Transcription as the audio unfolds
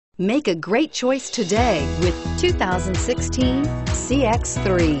Make a great choice today with 2016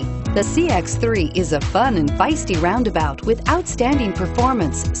 CX-3. The CX-3 is a fun and feisty roundabout with outstanding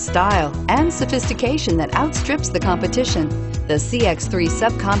performance, style, and sophistication that outstrips the competition. The CX-3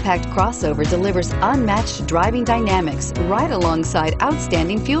 subcompact crossover delivers unmatched driving dynamics right alongside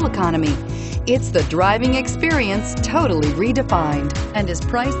outstanding fuel economy. It's the driving experience totally redefined and is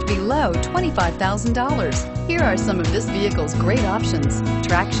priced below $25,000. Here are some of this vehicle's great options: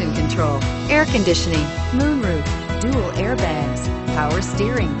 traction control, air conditioning, moonroof, dual airbags, power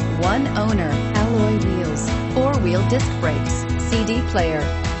steering, one owner, alloy wheels, four-wheel disc brakes, CD player,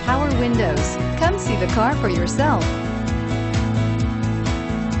 power windows. Come see the car for yourself.